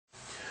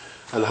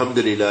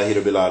Alhamdulillahi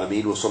Rabbil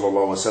Alameen wa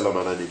sallallahu wa sallam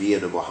ala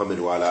nabiyyina Muhammad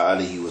wa ala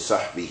alihi wa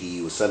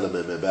sahbihi wa sallam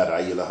ma ba'd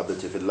ayyuha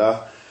al-ahbati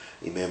fillah.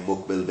 Imam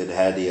Muqbil Bin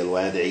Hadi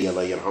Al-Wadi'i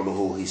Allah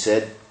yarhamuhu, he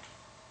said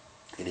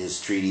in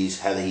his treatise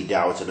هذه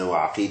دعوتنا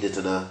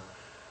وعقيدتنا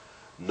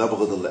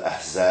نبغض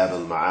الأحزاب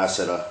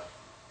المعاصرة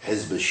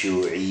حزب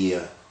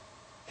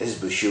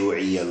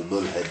الشيوعية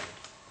الملحد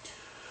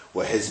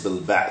وحزب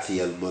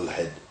البعثي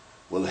الملحد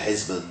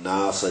والحزب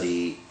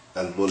الناصري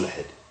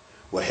الملحد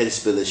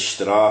وحزب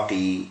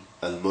الاشتراقي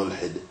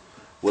الملحد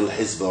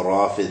والحزب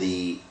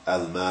الرافضي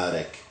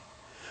المارك،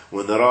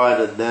 ونرى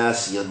أن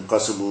الناس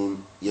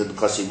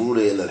ينقسمون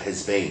إلى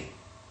الحزبين: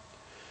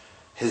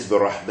 حزب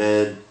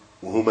الرحمن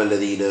وهم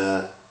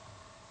الذين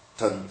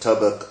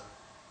تنطبق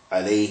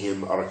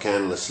عليهم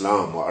أركان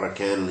الإسلام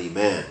وأركان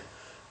الإيمان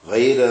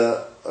غير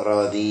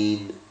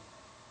راضين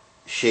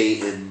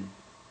شيء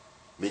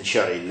من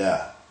شرع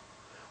الله،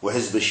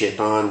 وحزب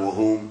الشيطان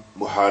وهم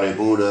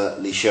محاربون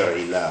لشرع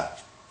الله.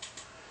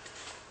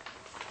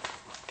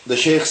 The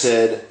Shaykh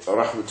said,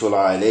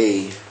 Rahmatullah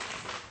alayhi,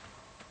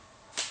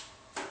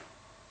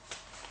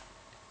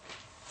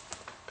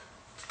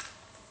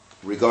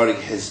 regarding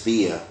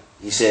Hizbeeyah,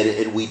 he said,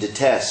 and we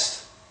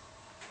detest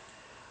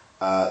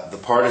the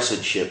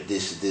partisanship,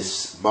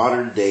 this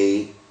modern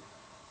day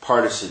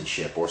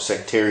partisanship or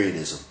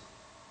sectarianism.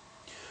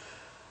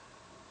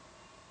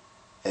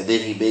 And then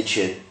he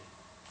mentioned,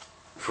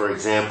 for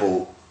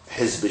example,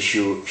 Hizb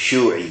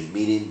Shu'i,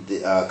 meaning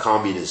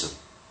communism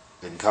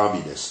and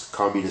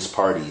communist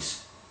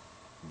parties,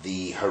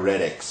 the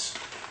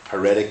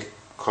heretic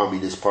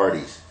communist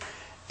parties,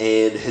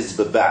 and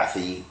Hizb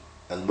Ba'thi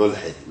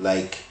al-Mulhid,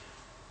 like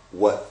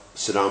what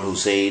Saddam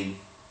Hussein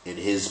and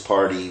his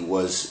party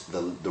was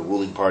the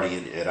ruling party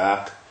in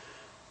Iraq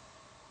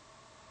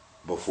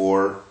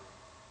before,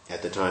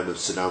 at the time of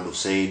Saddam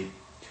Hussein,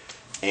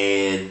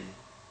 and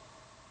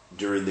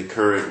during the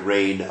current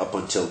reign up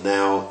until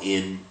now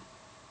in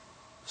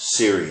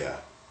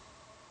Syria,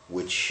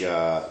 which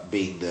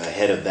being the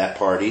head of that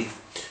party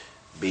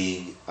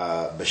being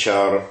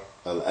Bashar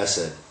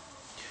al-Assad,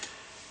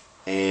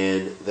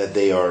 and that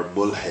they are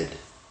mulhid,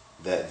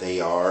 that they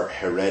are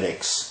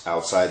heretics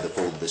outside the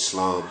fold of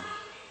Islam,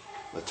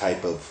 a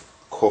type of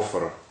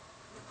kufr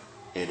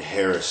and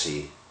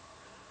heresy.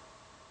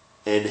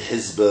 And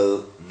Hizb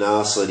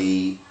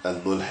al-Nasiri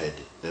al-Mulhid,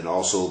 and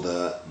also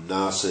the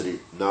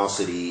Nasiri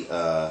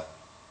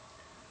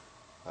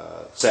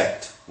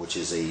sect, which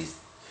is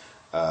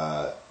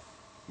a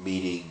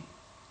meaning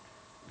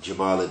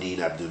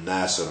Jamal-ad-Din Abdul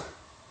Nasser,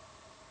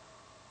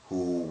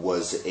 who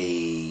was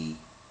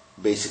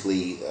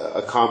basically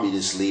a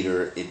communist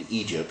leader in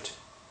Egypt,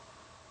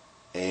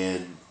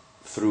 and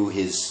through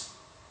his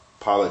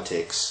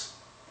politics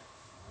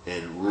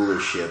and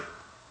rulership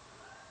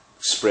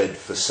spread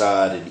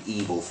fasad and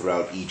evil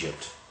throughout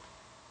Egypt.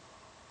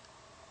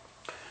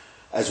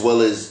 As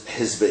well as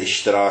Hizb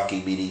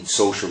Ishtiraki, meaning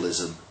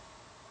socialism,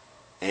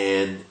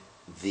 and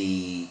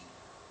the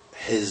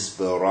Hizb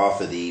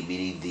Rawaafidh,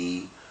 meaning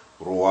the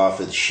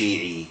Rawaafidh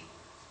Shia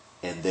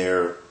and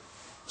their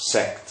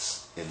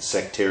sects and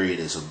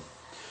sectarianism,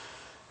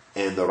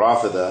 and the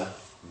Raafidah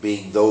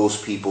being those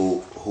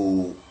people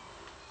who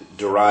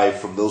derived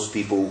from those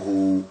people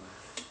who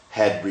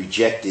had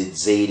rejected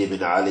Zayd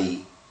ibn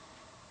Ali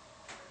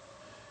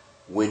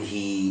when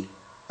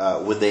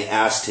they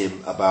asked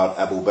him about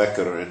Abu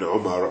Bakr and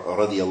Umar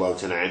radiyallahu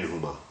ta'ala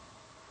anhuma,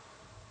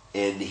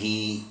 and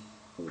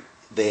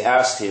they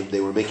asked him, they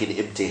were making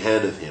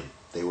imtihan of him,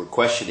 they were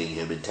questioning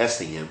him and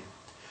testing him,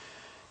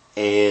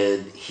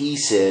 and he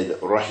said,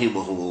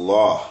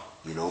 Rahimahullah,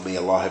 may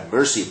Allah have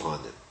mercy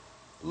upon them,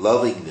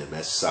 loving them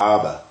as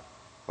Sahaba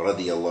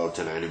radiyallahu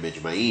ta'ala anhum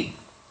ajma'in.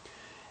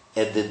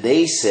 And then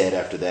they said,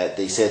 after that,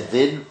 they said,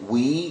 then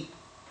we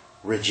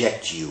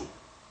reject you.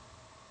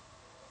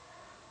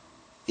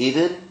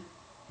 Idhan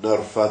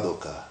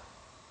narfaduka.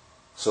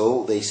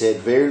 So they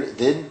said,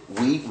 then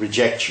we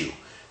reject you.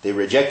 They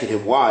rejected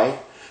him. Why?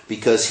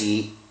 Because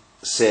he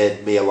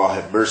said, may Allah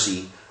have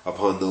mercy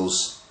upon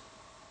those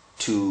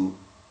two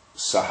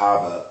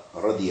Sahaba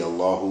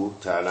radiyallahu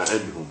ta'ala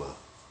anhuma.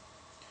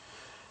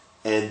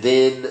 And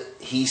then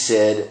he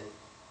said,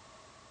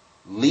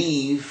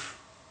 leave,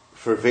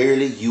 for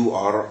verily you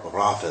are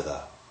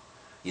Raafidah.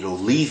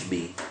 Leave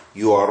me,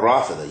 you are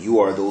Raafidah. You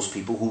are those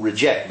people who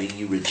reject, meaning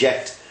you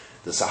reject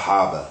the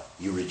Sahaba,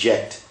 you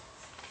reject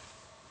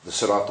the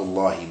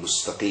Siratullahi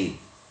Mustaqim.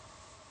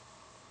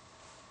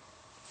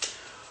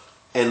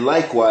 And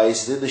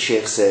likewise, then the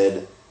Shaykh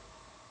said,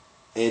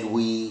 and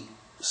we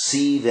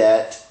see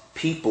that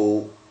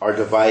people are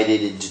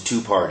divided into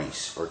two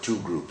parties, or two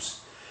groups.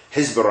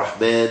 Hizb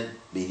ar-Rahman,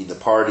 meaning the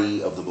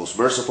party of the most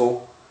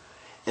merciful,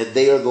 and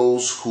they are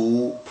those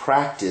who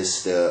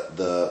practice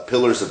the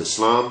pillars of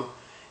Islam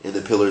and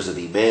the pillars of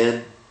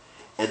Iman,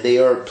 and they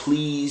are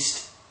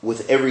pleased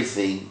with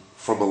everything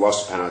from Allah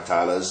subhanahu wa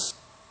ta'ala's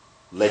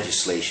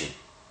legislation.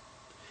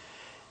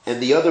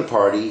 And the other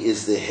party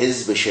is the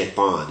Hizb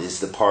Shaitan, is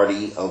the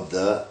party of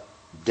the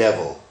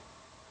devil.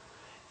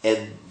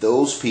 And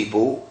those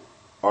people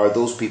are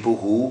those people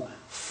who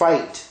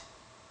fight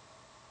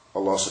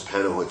Allah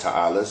subhanahu wa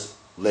ta'ala's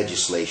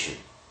legislation,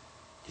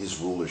 His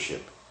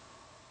rulership,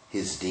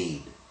 His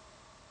deen.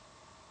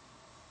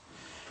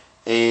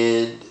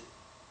 And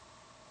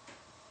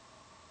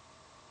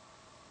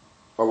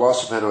Allah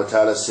subhanahu wa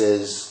ta'ala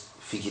says,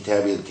 في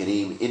كتابه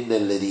الكريم إن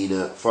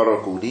الذين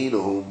فرقوا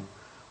دينهم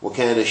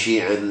وكان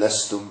شيعا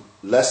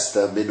لست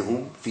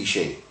منهم في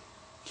شيء.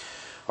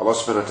 Allah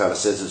subhanahu wa ta'ala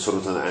says in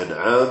Surah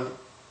Al-An'am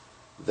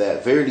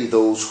that verily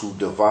those who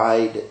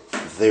divide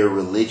their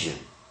religion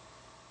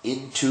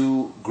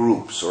into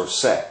groups or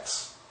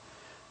sects,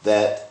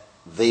 that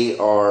they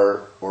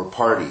are, or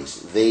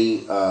parties, they,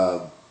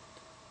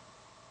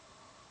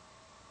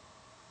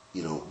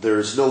 there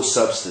is no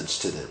substance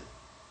to them.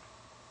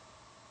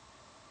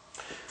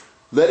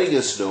 Letting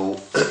us know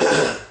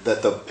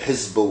that the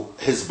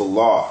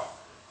Hizbullah,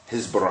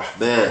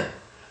 Hizb-Rahman,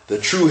 the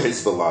true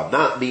Hizbullah,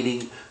 not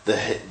meaning the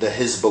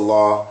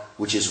Hizbullah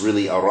which is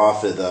really a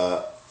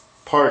Raafidah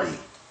party,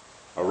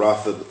 a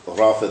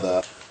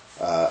Raafidah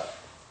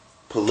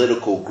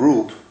political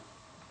group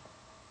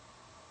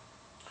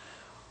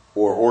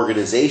or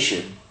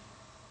organization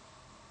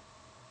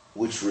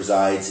which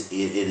resides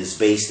it is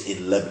based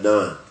in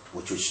Lebanon,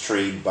 which was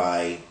trained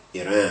by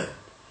Iran.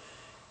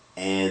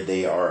 And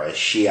they are a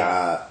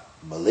Shia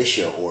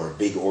militia or a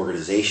big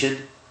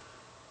organization.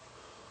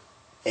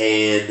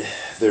 And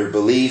their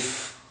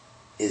belief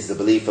is the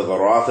belief of the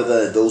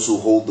Raafidah, and those who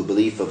hold the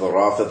belief of the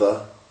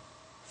Raafidah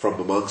from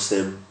amongst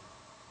them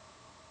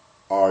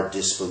are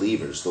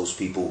disbelievers. Those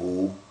people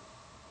who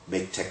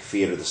make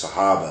takfir of the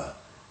Sahabah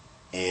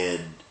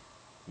and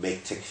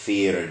make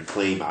takfir and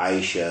claim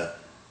Aisha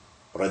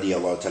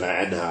radiallahu ta'ala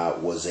anha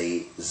was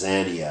a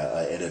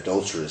zaniya, an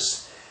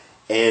adulteress,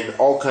 and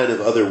all kind of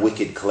other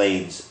wicked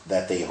claims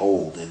that they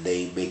hold. And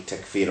they make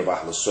takfir of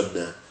Ahl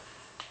Sunnah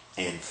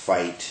and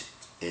fight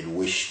and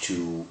wish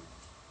to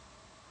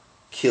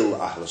kill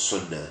Ahl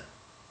Sunnah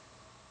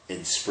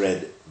and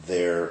spread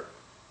their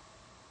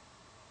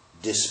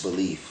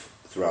disbelief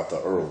throughout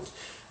the earth.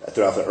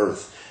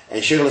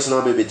 And Shaykh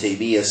al-Islam ibn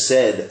Taymiyyah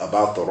said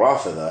about the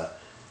Raafidah,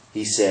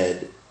 he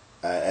said,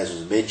 as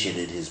was mentioned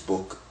in his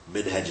book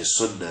Minhaj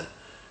al-Sunnah,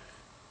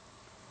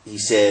 he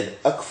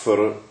said,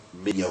 Akfar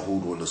min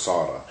Yahud wa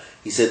Nasara.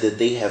 He said that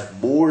they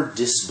have more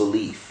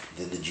disbelief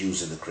than the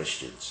Jews and the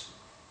Christians.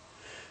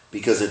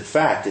 Because in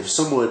fact, if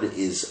someone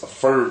is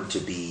affirmed to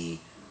be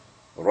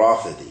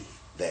Raafidi,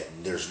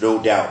 that there's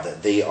no doubt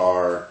that they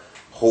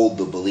hold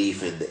the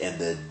belief and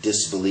the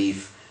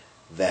disbelief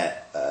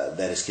that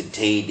is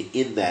contained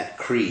in that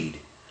creed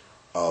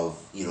of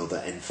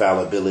the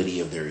infallibility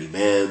of their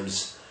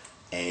imams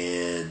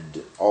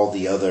and all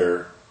the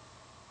other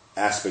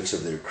aspects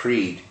of their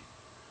creed,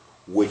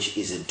 which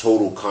is in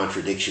total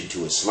contradiction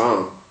to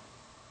Islam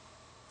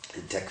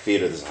and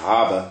takfir of the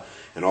Sahaba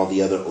and all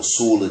the other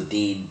usul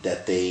al-deen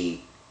that they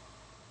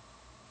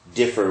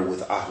differ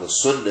with Ahl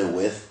Sunnah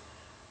with,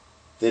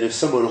 then if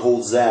someone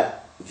holds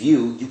that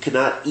view, you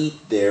cannot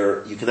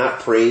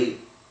pray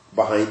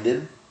behind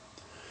them,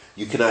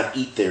 you cannot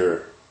eat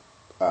their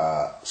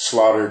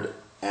slaughtered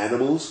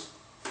animals,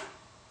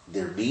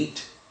 their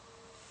meat,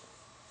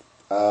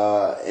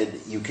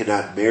 and you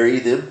cannot marry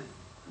them,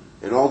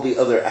 and all the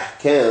other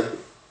ahkam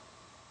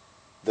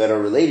that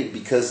are related,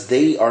 because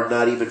they are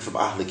not even from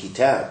Ahl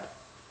Kitab.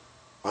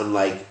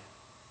 Unlike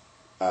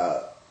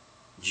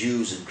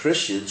Jews and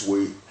Christians,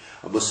 where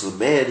a Muslim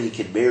man, he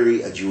can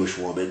marry a Jewish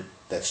woman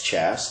that's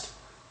chaste,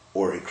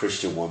 or a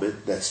Christian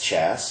woman that's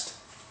chaste,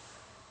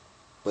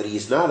 but he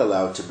is not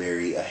allowed to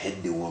marry a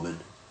Hindu woman,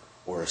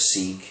 or a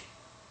Sikh,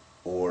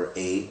 or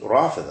a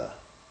Raafidah,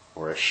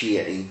 or a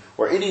Shi'i,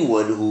 or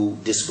anyone who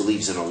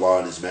disbelieves in Allah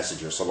and His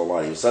Messenger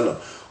sallallahu alaihi wasallam,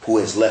 who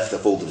has left the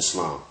fold of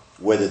Islam,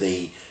 whether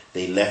they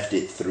left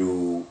it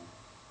through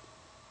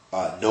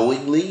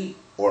knowingly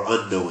or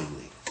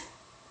unknowingly.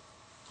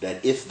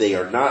 That if they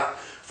are not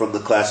from the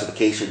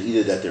classification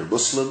either that they're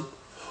Muslim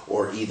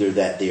or either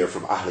that they are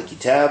from Ahl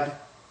Kitab,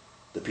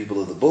 the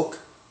people of the book,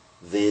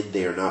 then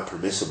they are not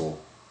permissible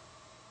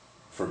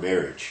for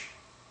marriage.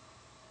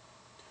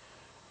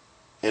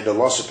 And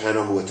Allah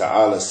subhanahu wa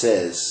ta'ala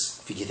says,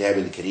 في كتاب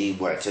الكريم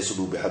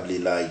واعتصموا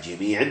بحبل الله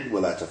جميعا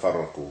ولا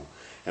تفرقوا.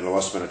 And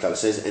Allah subhanahu wa ta'ala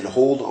says, and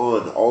hold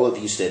on, all of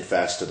you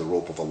steadfast to the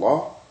rope of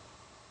Allah,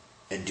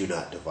 and do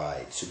not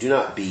divide. So do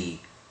not be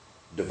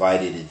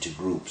divided into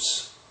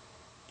groups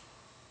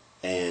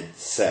and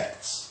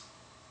sects.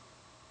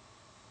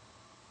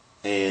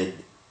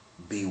 And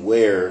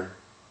beware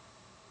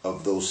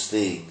of those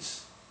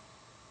things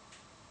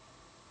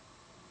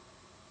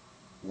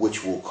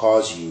which will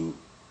cause you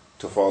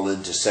to fall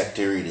into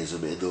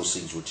sectarianism and those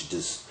things which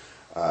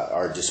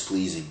are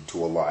displeasing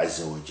to Allah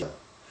Azza wa Jalla.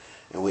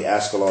 And we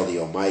ask Allah the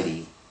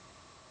Almighty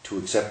to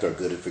accept our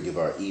good and forgive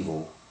our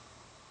evil.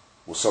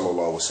 Wa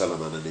sallallahu wa sallam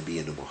ala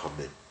nabiyyina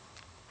Muhammad.